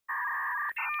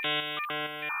I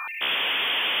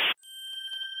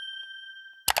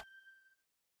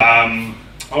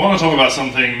want to talk about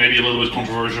something maybe a little bit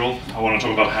controversial. I want to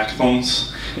talk about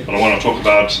hackathons, but I want to talk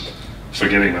about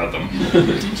forgetting about them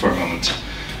for a moment.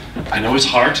 I know it's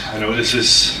hard. I know this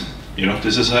is,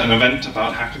 this is an event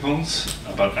about hackathons,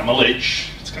 about MLH.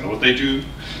 It's kind of what they do,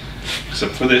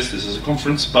 except for this is a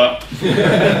conference. But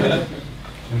I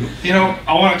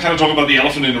want to kind of talk about the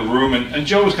elephant in the room, and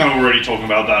Joe was kind of already talking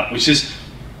about that, which is,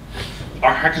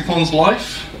 are hackathons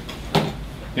life?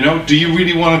 Do you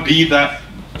really want to be that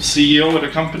CEO at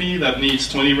a company that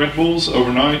needs 20 Red Bulls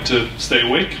overnight to stay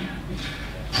awake?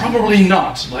 Probably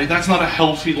not. Like, that's not a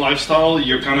healthy lifestyle.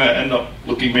 You're gonna end up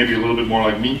looking maybe a little bit more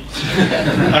like me.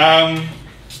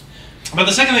 But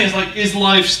the second thing is, like, is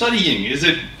life studying? Is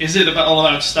it all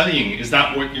about studying? Is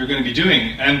that what you're going to be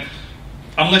doing? And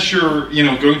unless you're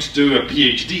going to do a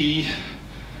PhD,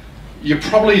 you're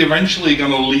probably eventually going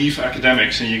to leave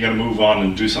academics and you're going to move on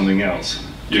and do something else.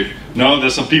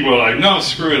 There's some people who are like, no,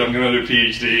 screw it, I'm going to do a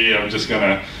PhD, I'm just going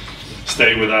to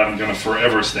stay with that, I'm going to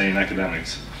forever stay in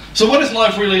academics. So what is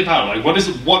life really about? Like, what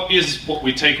is what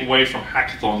we take away from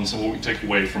hackathons and what we take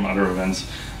away from other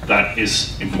events that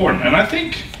is important? And I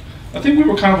think we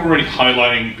were kind of already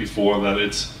highlighting before that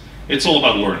it's all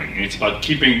about learning. It's about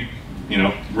keep learning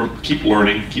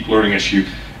as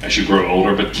you grow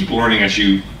older, but keep learning as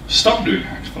you stop doing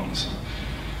hackathons.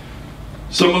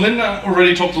 So Melinda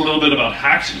already talked a little bit about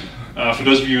Hacked. For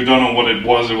those of you who don't know what it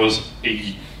was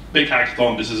a big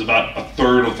hackathon. This is about a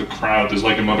third of the crowd. There's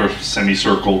like another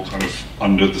semicircle kind of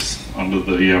under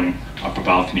the upper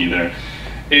balcony there.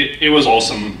 It was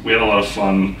awesome. We had a lot of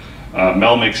fun.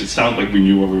 Mel makes it sound like we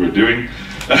knew what we were doing.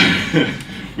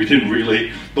 We didn't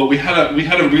really, but we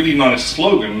had a really nice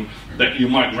slogan that you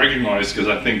might recognize, because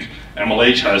I think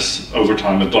MLH has over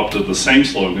time adopted the same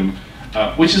slogan,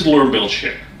 which is learn, build,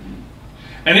 share.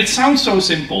 And it sounds so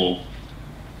simple,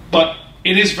 but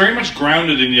it is very much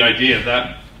grounded in the idea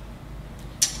that,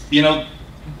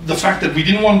 the fact that we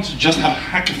didn't want to just have a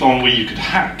hackathon where you could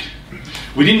hack.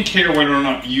 We didn't care whether or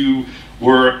not you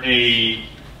were a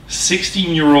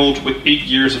 16-year-old with 8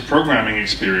 years of programming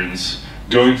experience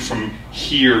going from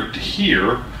here to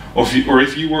here, or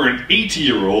if you were an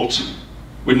 80-year-old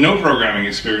with no programming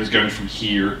experience going from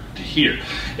here to here.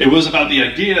 It was about the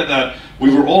idea that we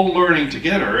were all learning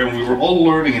together, and we were all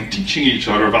learning and teaching each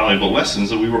other valuable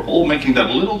lessons, and we were all making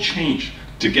that little change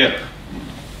together.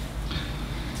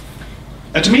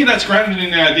 And to me, that's grounded in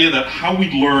the idea that how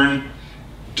we learn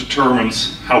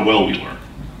determines how well we learn.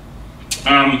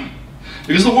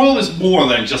 Because the world is more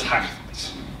than just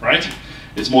hackathons, right?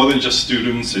 It's more than just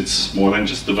students, it's more than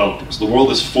just developers. The world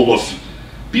is full of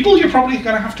people you're probably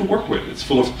going to have to work with. It's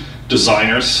full of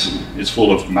designers, it's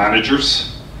full of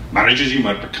managers you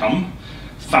might become,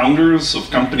 founders of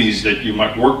companies that you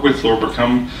might work with or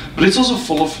become, but it's also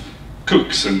full of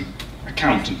cooks and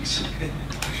accountants.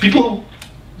 People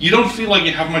you don't feel like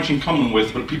you have much in common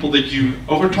with, but people that you,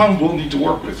 over time, will need to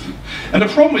work with. And the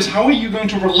problem is, how are you going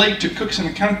to relate to cooks and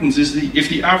accountants if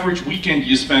the average weekend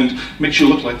you spend makes you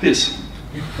look like this?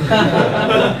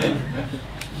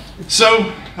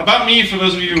 So, about me, for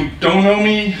those of you who don't know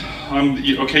me, I'm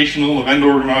the occasional event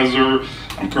organizer.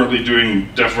 I'm currently doing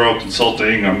DevRel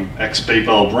consulting. I'm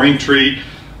ex-PayPal Braintree.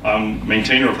 I'm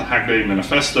maintainer of the Hack Day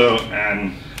Manifesto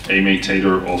and a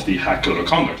maintainer of the Hack Code of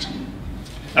Conduct.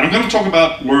 And I'm going to talk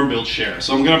about learn, build, share.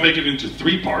 So I'm going to make it into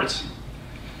 3 parts.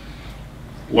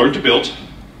 Learn to build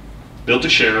to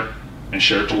share, and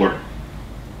share to learn.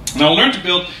 Now, learn to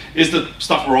build is the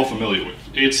stuff we're all familiar with.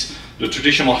 It's the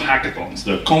traditional hackathons,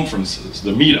 the conferences,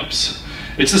 the meetups.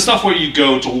 It's the stuff where you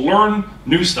go to learn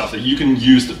new stuff that you can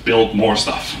use to build more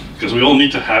stuff. Because we all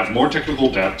need to have more technical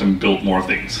depth and build more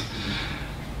things.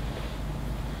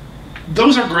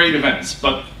 Those are great events,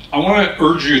 but I want to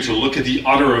urge you to look at the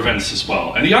other events as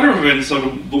well. And the other events are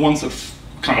the ones that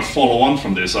kind of follow on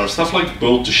from this, are stuff like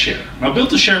build to share. Now, build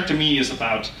to share to me is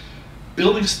about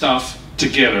building stuff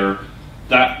together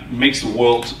that makes the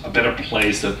world a better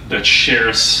place, that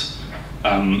shares,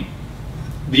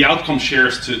 the outcome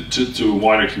shares to a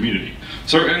wider community.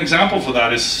 So an example for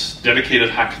that is dedicated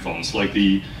hackathons, like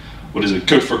the,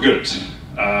 Code for Good,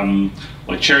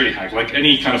 like Charity Hack, like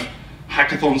any kind of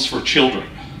hackathons for children.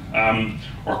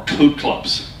 Or code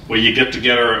clubs, where you get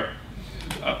together.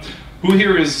 Who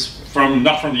here is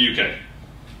not from the UK?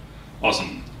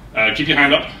 Awesome. Keep your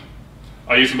hand up.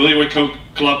 Are you familiar with Code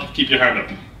Club? Keep your hand up.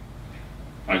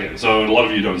 Okay, so a lot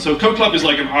of you don't. So Code Club is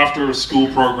like an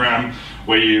after-school program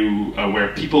where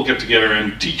people get together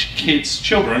and teach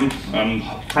children,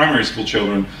 primary school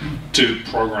children, to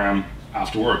program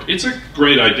after work. It's a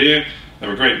great idea. They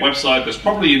have a great website. There's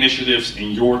probably initiatives in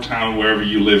your town, wherever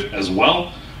you live as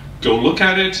well. Go look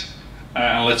at it,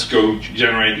 and let's go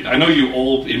generate. I know you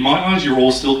all, in my eyes, you're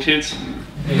all still kids.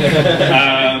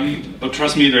 But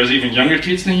trust me, there's even younger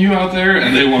kids than you out there,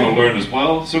 and they want to learn as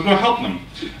well, so go help them.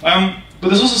 But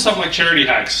there's also stuff like charity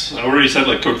hacks. I already said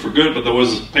like Cook for Good, but there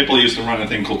was, people used to run a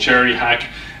thing called Charity Hack,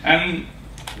 and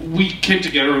we came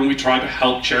together and we tried to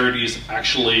help charities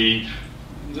actually,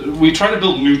 we try to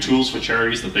build new tools for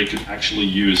charities that they could actually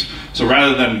use. So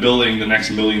rather than building the next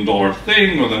 $1 million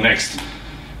thing or the next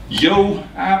Yo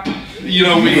app, you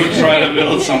know, we would try to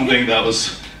build something that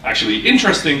was actually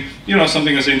interesting, you know,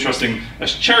 something as interesting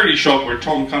as Charity Shop, where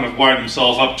Tom kind of wired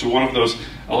himself up to one of those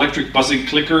electric buzzing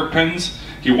clicker pens.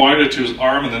 He wired it to his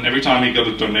arm, and then every time he got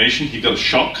a donation, he got a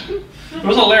shock. It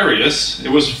was hilarious. It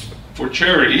was for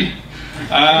charity.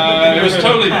 It was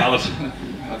totally valid.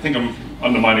 I think I'm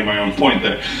undermining my own point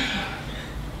there.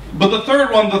 But the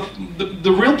third one,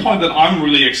 the real point that I'm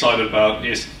really excited about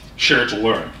is share to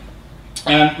learn.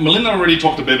 And Melinda already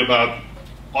talked a bit about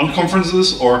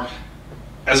unconferences, or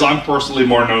as I'm personally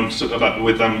more known about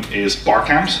with them, is bar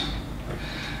camps.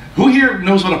 Who here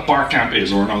knows what a bar camp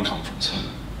is or an unconference?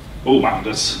 Oh wow,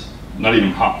 that's not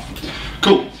even half.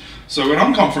 Cool. So an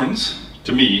unconference,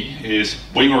 to me, is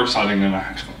way more exciting than a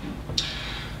hackathon.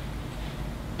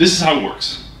 This is how it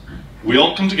works. We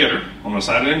all come together on a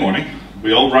Saturday morning.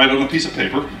 We all write on a piece of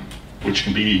paper, which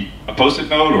can be a post-it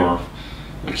note or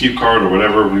a cue card or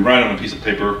whatever. We write on a piece of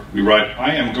paper. We write,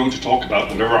 I am going to talk about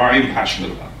whatever I am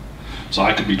passionate about. So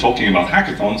I could be talking about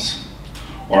hackathons,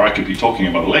 or I could be talking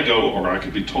about Lego, or I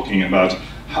could be talking about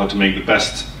how to make the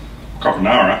best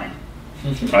carbonara,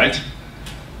 right?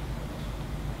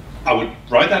 I would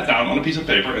write that down on a piece of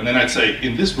paper, and then I'd say,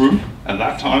 in this room, at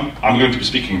that time, I'm going to be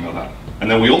speaking about that. And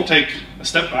then we all take a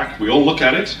step back, we all look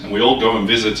at it, and we all go and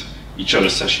visit each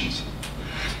other's sessions.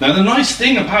 Now the nice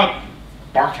thing about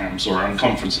bar camps or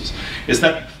unconferences is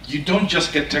that you don't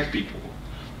just get tech people.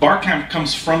 Barcamp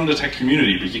comes from the tech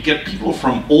community, but you get people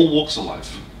from all walks of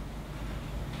life.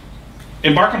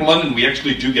 In Barcamp London, we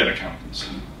actually do get accountants.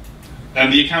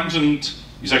 And the accountant,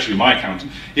 he's actually my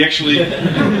accountant, he actually,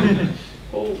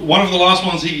 one of the last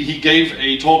ones, he gave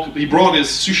a talk, he brought his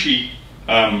sushi,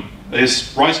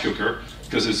 his rice cooker,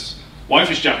 because his wife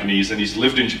is Japanese and he's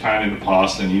lived in Japan in the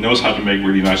past and he knows how to make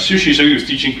really nice sushi, so he was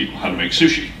teaching people how to make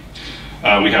sushi.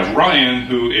 We have Ryan,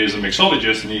 who is a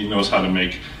mixologist, and he knows how to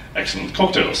make excellent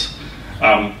cocktails.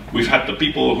 We've had the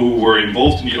people who were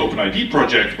involved in the OpenID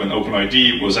project when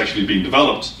OpenID was actually being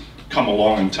developed come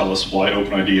along and tell us why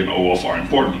OpenID and OAuth are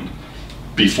important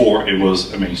before it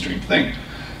was a mainstream thing.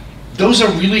 Those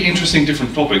are really interesting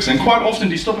different topics, and quite often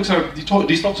these talks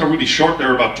are really short.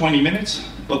 They're about 20 minutes,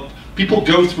 but people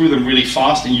go through them really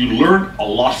fast and you learn a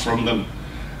lot from them.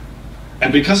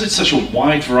 And because it's such a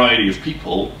wide variety of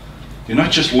people, you're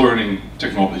not just learning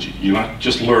technology, you're not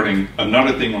just learning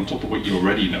another thing on top of what you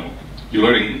already know. You're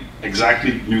learning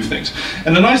exactly new things.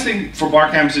 And the nice thing for bar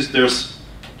camps is there's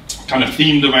kind of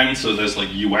themed events, so there's like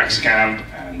UX camp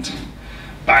and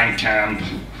bank camp,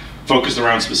 focused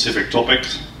around specific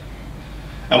topics.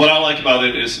 And what I like about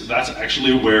it is that's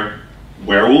actually where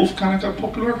werewolf kind of got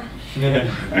popular.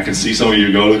 Yeah. I can see some of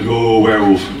you go like, oh,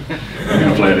 werewolf. I'm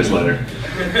gonna play this later.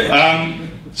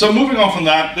 So moving on from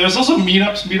that, there's also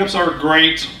meetups. Meetups are a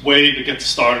great way to get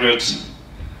started,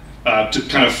 to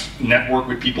kind of network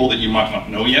with people that you might not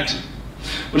know yet.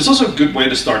 But it's also a good way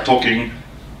to start talking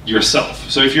yourself.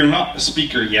 So if you're not a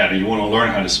speaker yet and you want to learn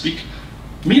how to speak,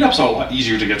 meetups are a lot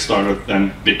easier to get started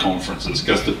than big conferences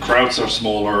because the crowds are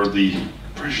smaller, the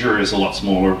pressure is a lot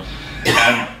smaller.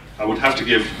 And I would have to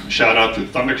give a shout out to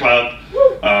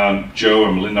Thundercloud. Joe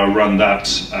and Melinda run that.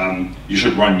 You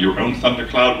should run your own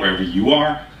Thundercloud wherever you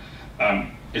are.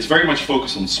 It's very much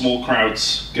focused on small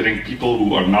crowds, getting people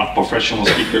who are not professional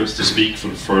speakers to speak for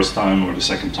the first time or the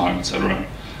second time, etc.,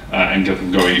 and get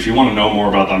them going. If you want to know more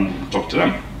about them, talk to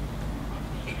them.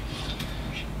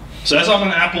 So as I'm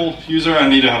an Apple user, I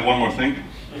need to have one more thing.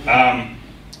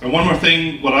 And one more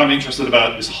thing, what I'm interested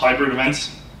about is hybrid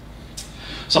events.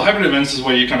 So hybrid events is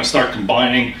where you kind of start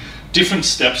combining different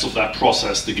steps of that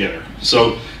process together.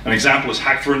 So an example is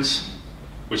Hackthons,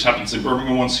 which happens in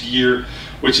Birmingham once a year,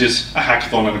 which is a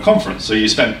hackathon and a conference. So you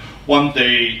spend one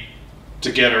day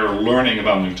together learning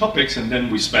about new topics, and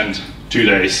then we spend 2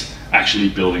 days actually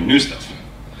building new stuff.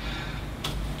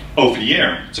 Over the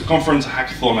air, it's a conference, a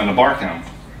hackathon, and a bar camp,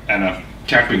 and a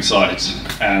camping site,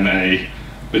 and a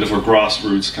bit of a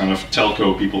grassroots kind of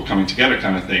telco people coming together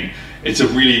kind of thing. It's a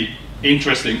really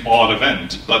interesting, odd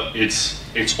event, but it's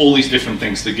all these different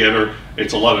things together.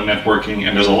 It's a lot of networking,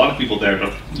 and there's a lot of people there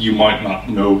that you might not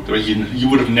know, or you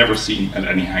would have never seen at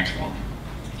any hackathon.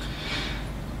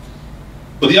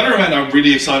 But the other event I'm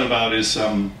really excited about is,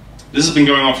 this has been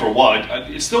going on for a while.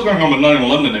 It's still going on, but not in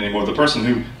London anymore. The person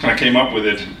who kind of came up with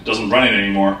it doesn't run it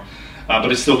anymore,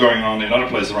 but it's still going on in other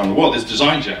places around the world. It's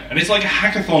Design Jam, and it's like a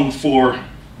hackathon for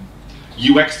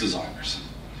UX designers.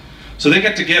 So they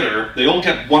get together, they all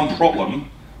get one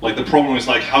problem. Like the problem is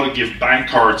like how to give bank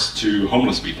cards to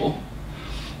homeless people.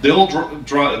 They all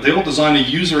design a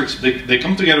user. They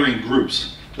come together in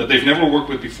groups that they've never worked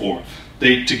with before.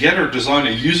 They together design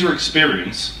a user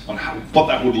experience on what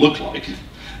that would look like.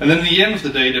 And then at the end of the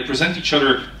day, they present each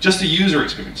other just the user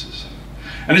experiences.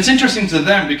 And it's interesting to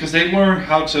them because they learn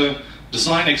how to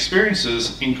design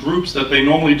experiences in groups that they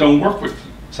normally don't work with.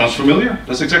 Sounds familiar?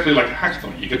 That's exactly like a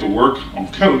hackathon. You get to work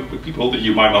on code with people that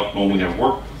you might not normally have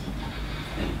worked with.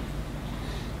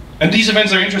 And these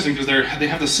events are interesting because they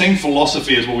have the same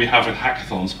philosophy as what we have at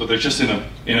hackathons, but they're just in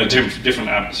a different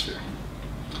atmosphere.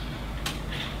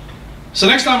 So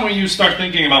next time when you start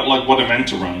thinking about like what event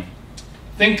to run,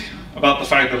 think about the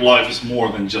fact that life is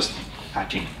more than just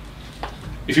hacking.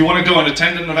 If you want to go and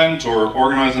attend an event or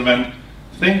organize an event,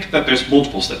 think that there's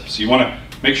multiple steps. You want to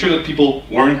make sure that people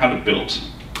learn how to build.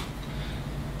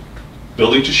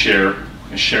 Building to share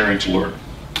and sharing to learn.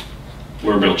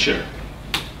 Learn, build, share.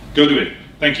 Go do it.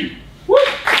 Thank you.